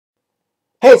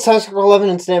Hey, it's Tapu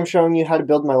and today I'm showing you how to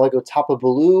build my Lego Tapu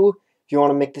Bulu. If you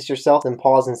want to make this yourself, then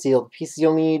pause and see all the pieces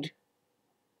you'll need.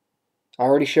 I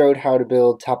already showed how to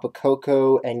build Tapu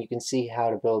Koko, and you can see how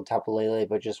to build Tapu Lele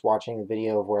by just watching the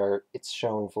video of where it's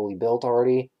shown fully built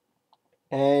already.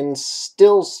 And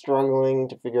still struggling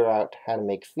to figure out how to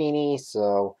make Feeny,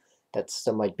 so that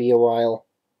still might be a while.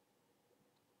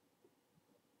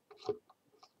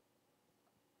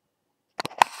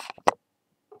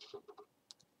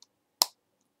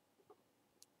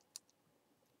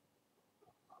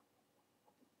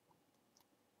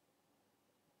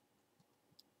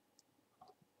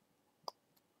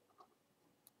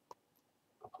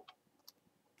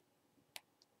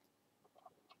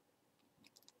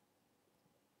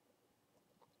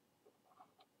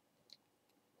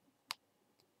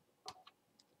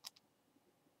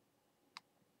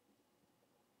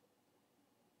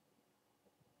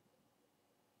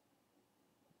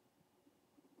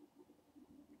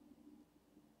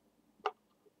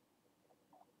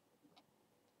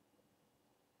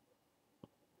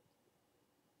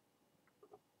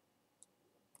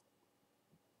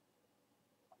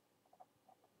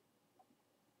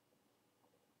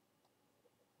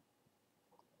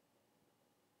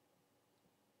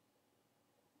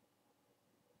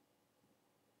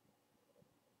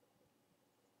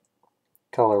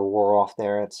 Color wore off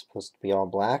there, it's supposed to be all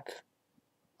black.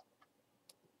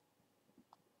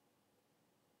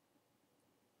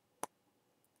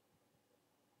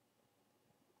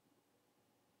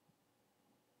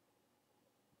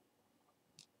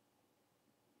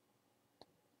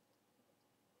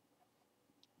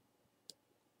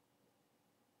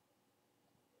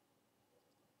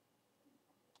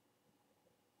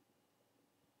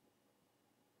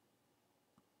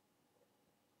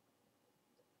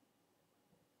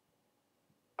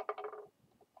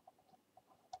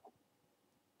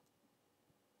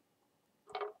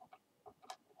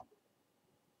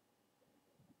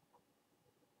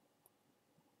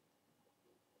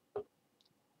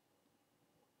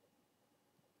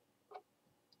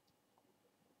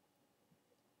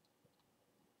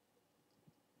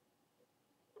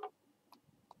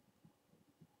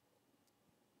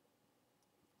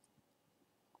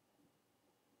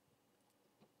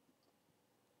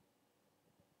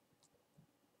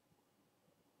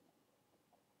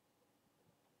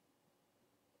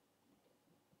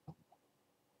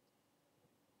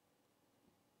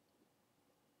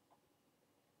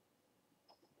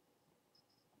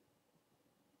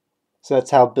 So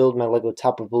that's how I build my Lego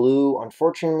Tapu Bulu.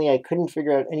 Unfortunately, I couldn't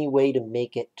figure out any way to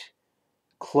make it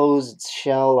close its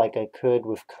shell like I could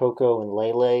with Coco and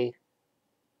Lele.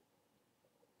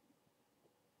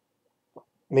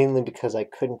 Mainly because I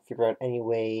couldn't figure out any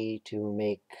way to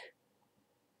make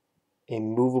a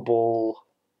movable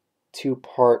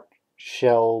two-part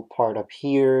shell part up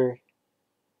here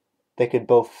that could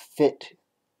both fit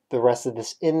the rest of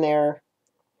this in there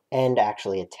and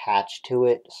actually attach to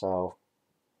it, so,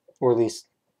 or at least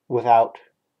without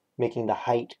making the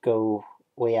height go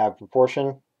way out of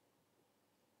proportion.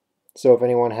 So if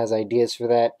anyone has ideas for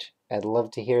that, I'd love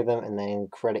to hear them and then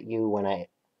credit you when I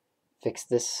fix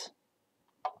this.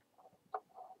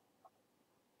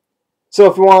 So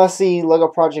if you want to see LEGO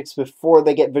projects before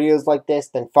they get videos like this,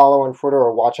 then follow on Twitter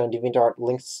or watch on DeviantArt.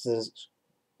 Links to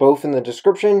both in the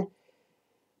description.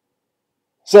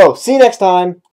 So, see you next time.